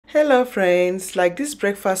Hello friends, like this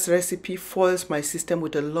breakfast recipe foils my system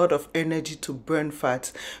with a lot of energy to burn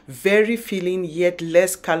fats. Very filling yet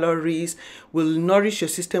less calories, will nourish your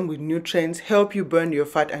system with nutrients, help you burn your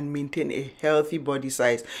fat and maintain a healthy body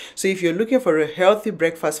size. So if you're looking for a healthy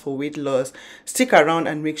breakfast for weight loss, stick around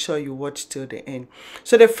and make sure you watch till the end.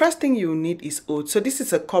 So the first thing you need is oats. So this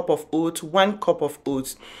is a cup of oats, 1 cup of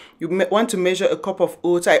oats. You want to measure a cup of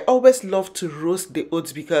oats. I always love to roast the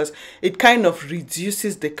oats because it kind of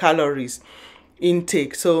reduces the calories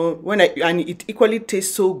intake. So and it equally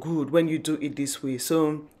tastes so good when you do it this way.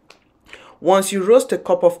 So once you roast a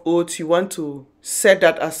cup of oats, you want to set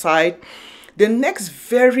that aside. The next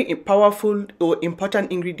very powerful or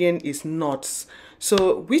important ingredient is nuts.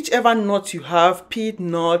 So whichever nuts you have, peanut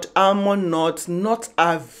nut, almond nuts, they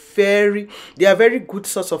are very good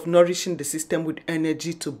source of nourishing the system with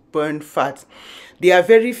energy to burn fat. They are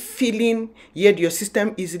very filling, yet your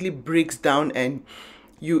system easily breaks down and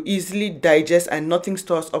you easily digest and nothing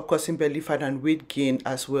stores up causing belly fat and weight gain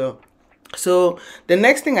as well. So the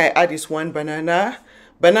next thing I add is 1 banana.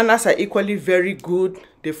 Bananas are equally very good.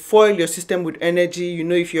 They foil your system with energy. You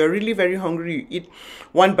know, if you're really very hungry, you eat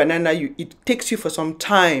 1 banana, it takes you for some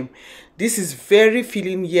time. This is very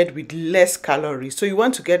filling yet with less calories. So you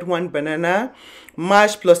want to get 1 banana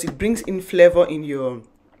mashed, plus it brings in flavor in your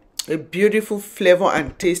a beautiful flavor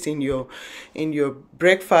and taste in your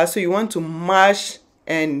breakfast. So you want to mash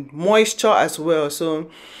and moisture as well.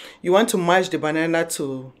 So you want to mash the banana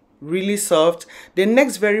to really soft. The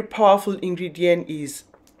next very powerful ingredient is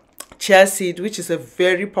chia seed, which is a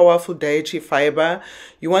very powerful dietary fiber.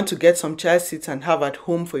 You want to get some chia seeds and have at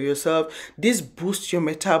home for yourself. This boosts your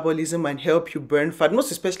metabolism and help you burn fat,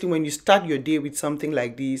 most especially when you start your day with something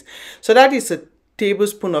like this. So that is a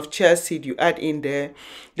tablespoon of chia seed you add in there.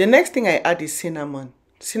 The next thing I add is cinnamon.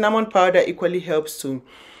 Cinnamon powder equally helps to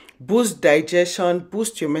boost digestion,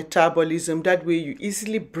 boost your metabolism. That way you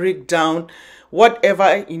easily break down whatever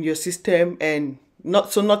in your system and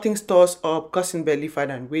nothing stores up causing belly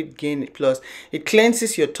fat and weight gain. Plus it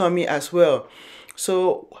cleanses your tummy as well.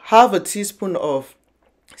 So half a teaspoon of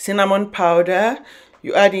cinnamon powder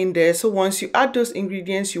you add in there. So once you add those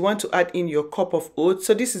ingredients, you want to add in your cup of oats.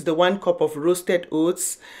 So this is the 1 cup of roasted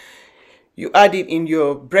oats. You add it in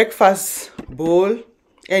your breakfast bowl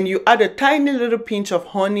and you add a tiny little pinch of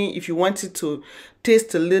honey. If you want it to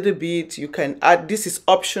taste a little bit, you can add. This is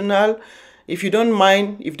optional. If you don't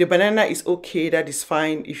mind, if the banana is okay, that is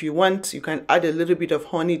fine. If you want, you can add a little bit of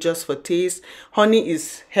honey just for taste. Honey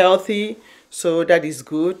is healthy, so that is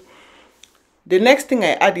good. The next thing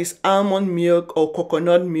I add is almond milk or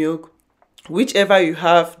coconut milk, whichever you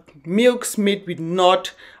have. Milks made with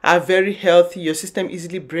nut are very healthy. Your system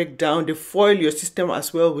easily break down. They foil your system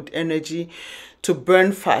as well with energy to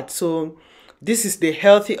burn fat. So this is the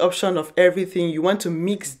healthy option of everything. You want to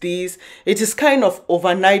mix this. It is kind of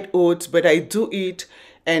overnight oats, but I do it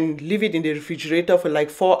and leave it in the refrigerator for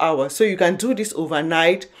like 4 hours. So you can do this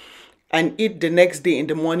overnight and eat the next day in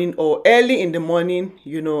the morning or early in the morning,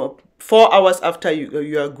 4 hours after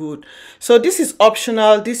you are good. So this is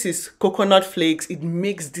optional. This is coconut flakes. It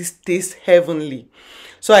makes this taste heavenly.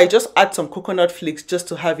 So I just add some coconut flakes just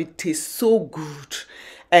to have it taste so good.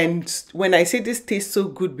 And when I say this tastes so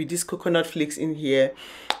good with these coconut flakes in here,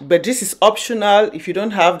 but this is optional. If you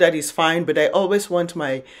don't have that, is fine. But I always want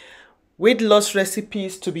my weight loss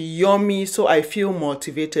recipes to be yummy, so I feel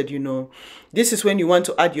motivated. This is when you want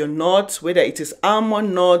to add your nuts, whether it is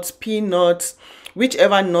almond nuts, peanuts,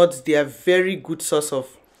 whichever nuts. They are very good source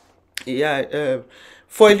of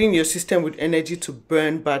foiling your system with energy to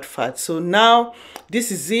burn bad fat. So now this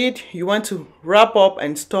is it. You want to wrap up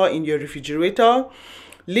and store in your refrigerator.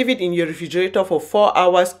 Leave it in your refrigerator for 4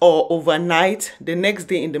 hours or overnight. The next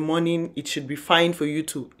day in the morning, it should be fine for you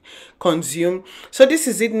to consume. So this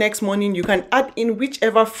is it. Next morning, you can add in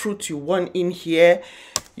whichever fruit you want in here.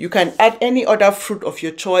 You can add any other fruit of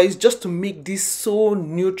your choice just to make this so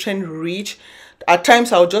nutrient rich. At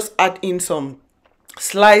times, I'll just add in some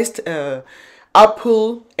sliced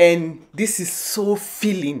apple, and this is so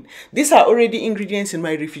filling. These are already ingredients in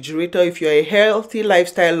my refrigerator. If you're a healthy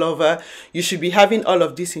lifestyle lover, you should be having all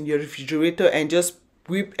of this in your refrigerator and just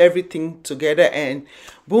whip everything together and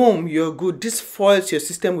boom, you're good. This foils your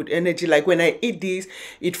system with energy. Like when I eat this,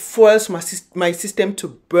 it foils my system to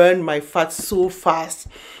burn my fat so fast.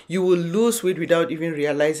 You will lose weight without even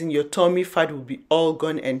realizing. Your tummy fat will be all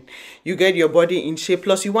gone and you get your body in shape.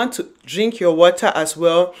 Plus you want to drink your water as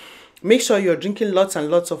well. Make sure you're drinking lots and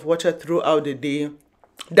lots of water throughout the day.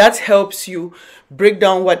 That helps you break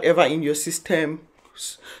down whatever in your system,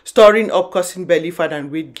 storing up causing belly fat and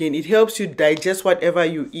weight gain. It helps you digest whatever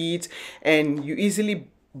you eat and you easily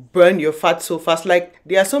burn your fat so fast. Like,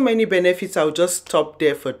 there are so many benefits. I'll just stop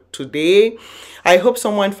there for today. I hope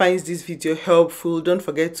someone finds this video helpful. Don't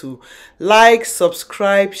forget to like,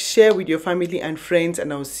 subscribe, share with your family and friends,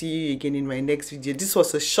 and I'll see you again in my next video. This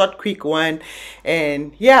was a short, quick one,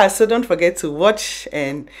 and yeah, so don't forget to watch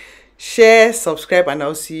and share, subscribe, and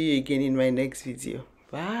I'll see you again in my next video.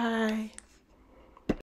 Bye.